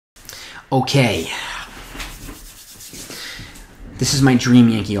Okay. This is my dream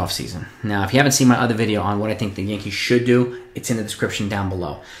Yankee offseason. Now, if you haven't seen my other video on what I think the Yankees should do, it's in the description down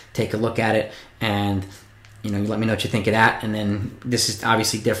below. Take a look at it, and you let me know what you think of that. And then this is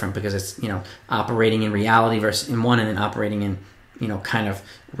obviously different because it's operating in reality versus in one, and then operating in kind of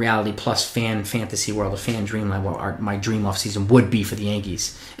reality plus fantasy world, a fan dreamland, what my dream offseason would be for the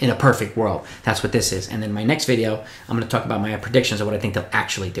Yankees in a perfect world. That's what this is. And then my next video, I'm going to talk about my predictions of what I think they'll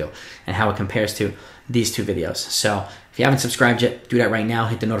actually do and how it compares to these two videos. So if you haven't subscribed yet, do that right now.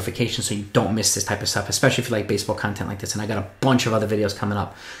 Hit the notification so you don't miss this type of stuff, especially if you like baseball content like this. And I got a bunch of other videos coming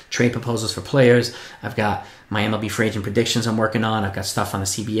up. Trade proposals for players. I've got my MLB free agent predictions I'm working on. I've got stuff on the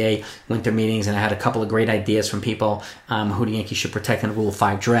CBA winter meetings, and I had a couple of great ideas from people who the Yankees should protect in the Rule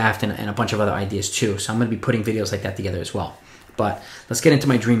 5 draft, and a bunch of other ideas too. So I'm going to be putting videos like that together as well. But let's get into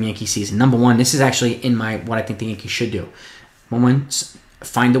my dream Yankee season. Number one, this is actually in my what I think the Yankees should do. One,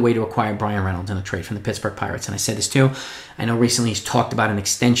 find a way to acquire Bryan Reynolds in a trade from the Pittsburgh Pirates. And I said this too. I know recently he's talked about an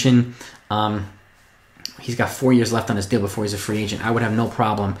extension. He's got 4 years left on his deal before he's a free agent. I would have no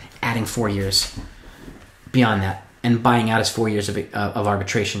problem adding 4 years beyond that and buying out his 4 years of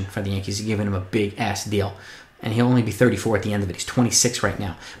arbitration for the Yankees and giving him a big-ass deal. And he'll only be 34 at the end of it. He's 26 right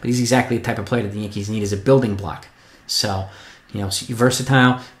now. But he's exactly the type of player that the Yankees need as a building block. So,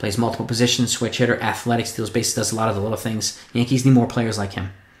 versatile, plays multiple positions, switch hitter, athletic, steals bases, does a lot of the little things. Yankees need more players like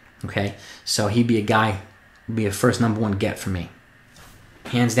him. Okay? So he'd be a guy, be a first number one get for me.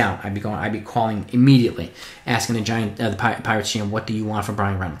 Hands down, I'd be calling immediately, asking the Pirates GM, what do you want for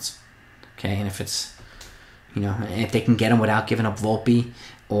Bryan Reynolds? Okay, and if it's, if they can get him without giving up Volpe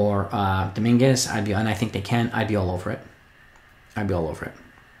or Dominguez, and I think they can, I'd be all over it. I'd be all over it.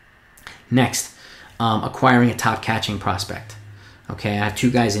 Next, acquiring a top catching prospect. Okay, I have two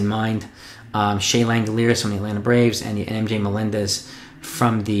guys in mind: Shea Langoliers from the Atlanta Braves and MJ Melendez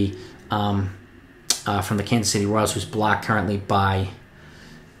from the Kansas City Royals, who's blocked currently by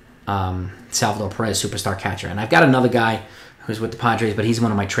Salvador Perez, superstar catcher. And I've got another guy who's with the Padres, but he's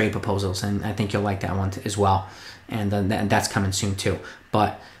one of my trade proposals, and I think you'll like that one as well. And that's coming soon too.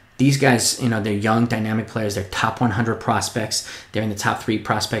 But these guys, they're young, dynamic players. They're top 100 prospects. They're in the top 3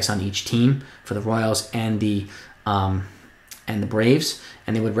 prospects on each team for the Royals and the Braves,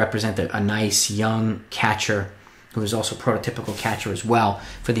 and they would represent a nice young catcher who is also a prototypical catcher as well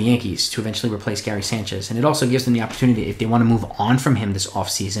for the Yankees to eventually replace Gary Sanchez. And it also gives them the opportunity, if they want to move on from him this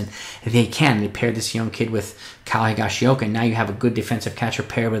offseason, they can. They pair this young kid with Kyle Higashioka, and now you have a good defensive catcher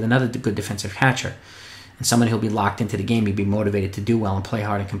paired with another good defensive catcher. And somebody who'll be locked into the game, he'll be motivated to do well and play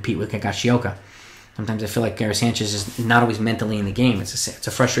hard and compete with Higashioka. Sometimes I feel like Gary Sanchez is not always mentally in the game. It's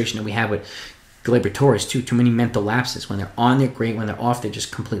a frustration that we have with Torres too. Too many mental lapses. When they're on, they're great. When they're off, they're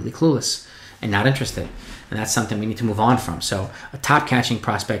just completely clueless and not interested. And that's something we need to move on from. So a top catching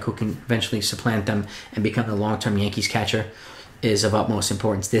prospect who can eventually supplant them and become the long-term Yankees catcher is of utmost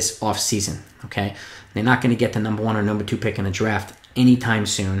importance this offseason. Okay, they're not going to get the number 1 or number 2 pick in the draft anytime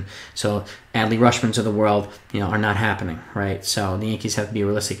soon. So Adley Rutschmans of the world, are not happening, right? So the Yankees have to be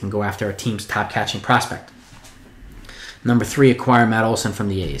realistic and go after a team's top catching prospect. Number 3, acquire Matt Olson from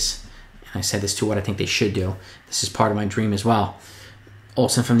the A's. And I said this too, what I think they should do. This is part of my dream as well.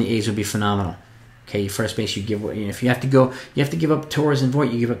 Olson from the A's would be phenomenal. Okay, first base, if you have to go, you have to give up Torres and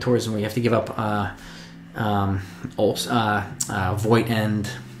Voit. You give up Torres and Voit. You have to give up Voit and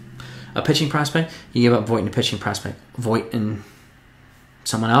a pitching prospect. You give up Voit and a pitching prospect. Voit and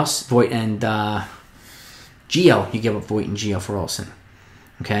someone else. Voit and Gio. You give up Voit and Gio for Olson.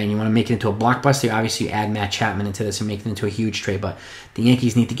 Okay, and you want to make it into a blockbuster. Obviously, you add Matt Chapman into this and make it into a huge trade. But the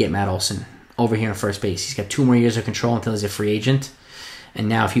Yankees need to get Matt Olson over here in first base. He's got 2 more years of control until he's a free agent. And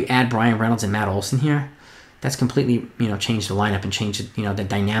now if you add Bryan Reynolds and Matt Olson here, that's completely, changed the lineup and changed, the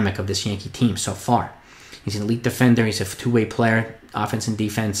dynamic of this Yankee team so far. He's an elite defender. He's a two-way player, offense and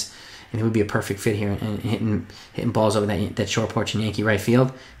defense, and he would be a perfect fit here. And hitting balls over that short porch in Yankee right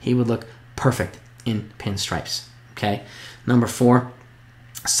field, he would look perfect in pinstripes. Okay. Number 4,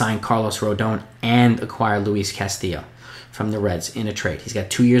 sign Carlos Rodon and acquire Luis Castillo from the Reds in a trade. He's got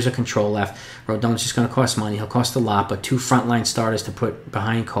 2 years of control left. Rodon's just going to cost money. He'll cost a lot, but 2 frontline starters to put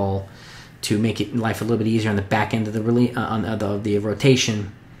behind Cole to make it life a little bit easier on the back end of the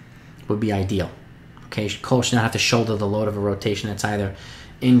rotation would be ideal. Okay, Cole should not have to shoulder the load of a rotation that's either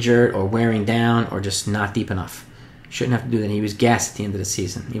injured or wearing down or just not deep enough. Shouldn't have to do that. He was gassed at the end of the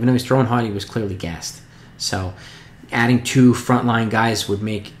season. Even though he's throwing hard, he was clearly gassed. So adding 2 frontline guys would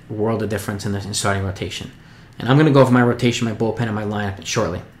make a world of difference in the starting rotation. And I'm going to go over my rotation, my bullpen, and my lineup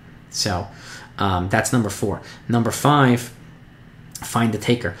shortly. So that's number 4. Number 5, find the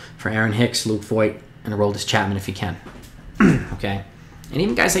taker for Aaron Hicks, Luke Voit, and Aroldis Chapman if you can. Okay? And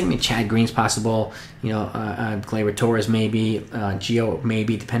even guys like Chad Green's possible, Gleyber Torres maybe, Gio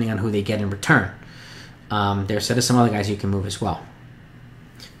maybe, depending on who they get in return. There's some other guys you can move as well.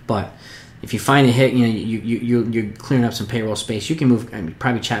 But if you find a hit, you're clearing up some payroll space. You can move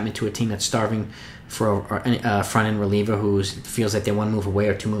probably Chapman to a team that's starving for a front-end reliever who feels like they one move away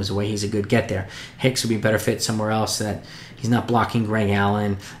or 2 moves away. He's a good get there. Hicks would be a better fit somewhere else so that he's not blocking Greg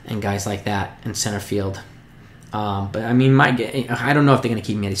Allen and guys like that in center field. But I mean, I don't know if they're going to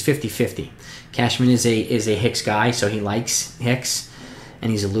keep him yet. He's 50-50. Cashman is a Hicks guy, so he likes Hicks,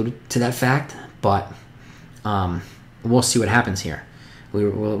 and he's alluded to that fact. But we'll see what happens here.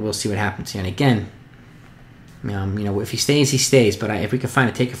 We'll see what happens here. And again, if he stays, he stays. But if we can find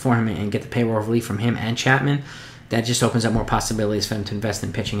a taker for him and get the payroll relief from him and Chapman, that just opens up more possibilities for him to invest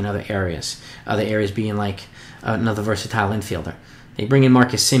in pitching in other areas. Other areas being like another versatile infielder. They bring in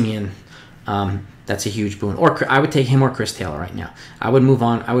Marcus Semien. That's a huge boon. Or I would take him or Chris Taylor right now. I would move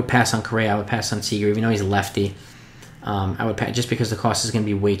on. I would pass on Correa. I would pass on Seager, even though he's a lefty. I would pass, just because the cost is going to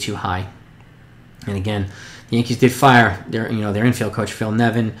be way too high. And again, the Yankees did fire their infield coach Phil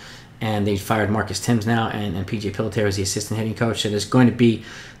Nevin, and they fired Marcus Timms now, and PJ Pilotero is the assistant hitting coach. So there's going to be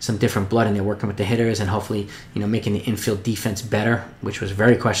some different blood, and they're working with the hitters and hopefully making the infield defense better, which was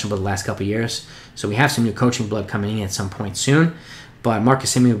very questionable the last couple of years. So we have some new coaching blood coming in at some point soon. But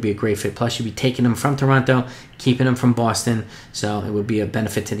Marcus Semien would be a great fit. Plus, you'd be taking him from Toronto, keeping him from Boston. So it would be a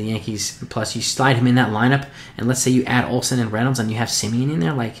benefit to the Yankees. Plus, you slide him in that lineup, and let's say you add Olsen and Reynolds, and you have Semien in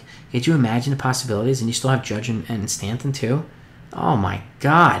there. Like, could you imagine the possibilities? And you still have Judge and Stanton, too? Oh, my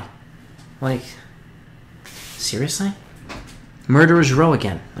God. Like, seriously? Murderer's Row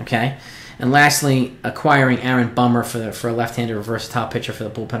again, okay? And lastly, acquiring Aaron Bummer for a left-handed versatile pitcher for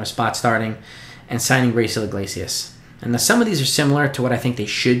the bullpen or spot starting, and signing Racel Iglesias. And some of these are similar to what I think they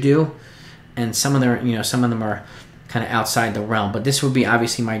should do, and some of them are kind of outside the realm. But this would be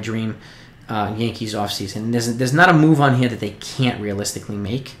obviously my dream Yankees offseason. There's not a move on here that they can't realistically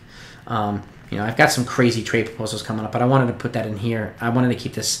make. I've got some crazy trade proposals coming up, but I wanted to put that in here. I wanted to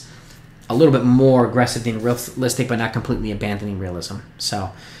keep this a little bit more aggressive than realistic, but not completely abandoning realism.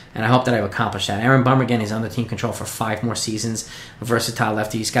 And I hope that I've accomplished that. Aaron Bummer, again, is under team control for 5 more seasons. A versatile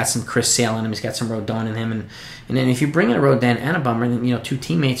lefty. He's got some Chris Sale in him. He's got some Rodon in him. And then if you bring in a Rodon and a Bummer, then, 2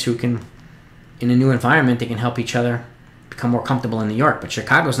 teammates who can, in a new environment, they can help each other become more comfortable in New York. But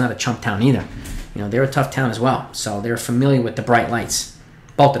Chicago's not a chump town either. They're a tough town as well. So they're familiar with the bright lights.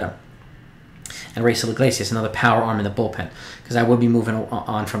 Both of them. And Racel Iglesias, another power arm in the bullpen. Because I would be moving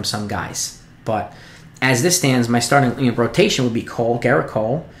on from some guys. But as this stands, my starting rotation would be Garrett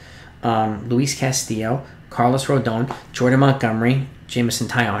Cole, Luis Castillo, Carlos Rodon, Jordan Montgomery, Jameson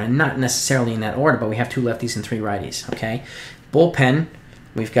Taillon, and not necessarily in that order, but we have 2 lefties and 3 righties. Okay, bullpen,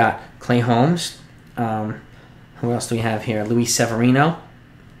 we've got Clay Holmes. Who else do we have here? Luis Severino,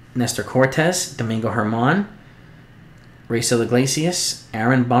 Nestor Cortez, Domingo Germán, Racel Iglesias,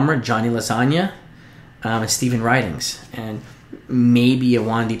 Aaron Bummer, Johnny Lasagna, and Steven Ridings, and maybe a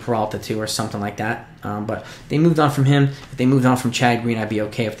Wandy Peralta too, or something like that. But they moved on from him. If they moved on from Chad Green, I'd be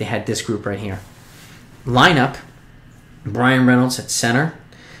okay if they had this group right here. Lineup: Brian Reynolds at center,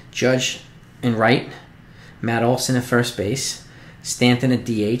 Judge in right, Matt Olson at first base, Stanton at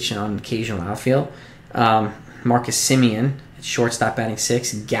DH and on occasional outfield, Marcus Semien at shortstop batting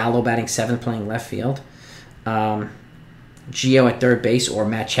 6th, Gallo batting 7th playing left field, Gio at third base or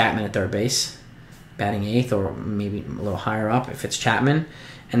Matt Chapman at third base, batting 8th or maybe a little higher up if it's Chapman.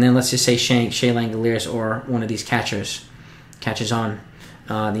 And then let's just say Shea Langoliers or one of these catches on.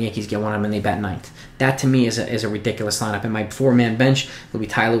 The Yankees get one of them and they bat 9th. That to me is a ridiculous lineup. And my 4-man bench will be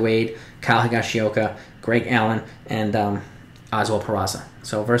Tyler Wade, Kyle Higashioka, Greg Allen, and Oswald Peraza.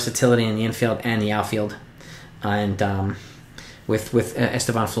 So versatility in the infield and the outfield. And with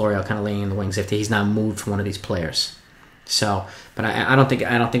Estevan Florial kind of laying in the wings if he's not moved from one of these players. So, but I don't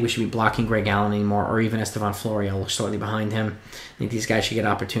think we should be blocking Greg Allen anymore, or even Estevan Florial shortly behind him. I think these guys should get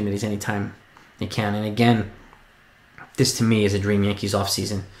opportunities anytime they can. And again, this to me is a dream Yankees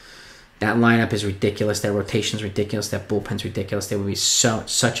offseason. That lineup is ridiculous. That rotation is ridiculous. That bullpen's ridiculous. They would be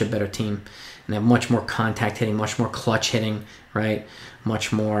such a better team, and they have much more contact hitting, much more clutch hitting, right?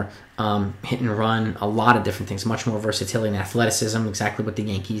 Much more hit and run, a lot of different things. Much more versatility and athleticism, exactly what the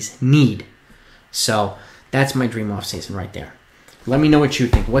Yankees need. So that's my dream offseason right there. Let me know what you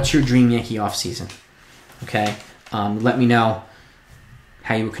think. What's your dream Yankee offseason? Okay? Let me know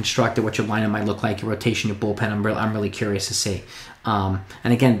how you would construct it, what your lineup might look like, your rotation, your bullpen. I'm really curious to see. And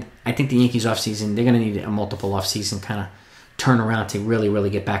again, I think the Yankees offseason, they're going to need a multiple offseason kind of turnaround to really, really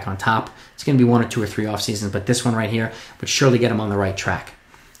get back on top. It's going to be 1 or 2 or 3 offseasons, but this one right here would surely get them on the right track.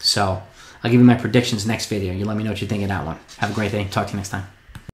 So I'll give you my predictions next video. You let me know what you think of that one. Have a great day. Talk to you next time.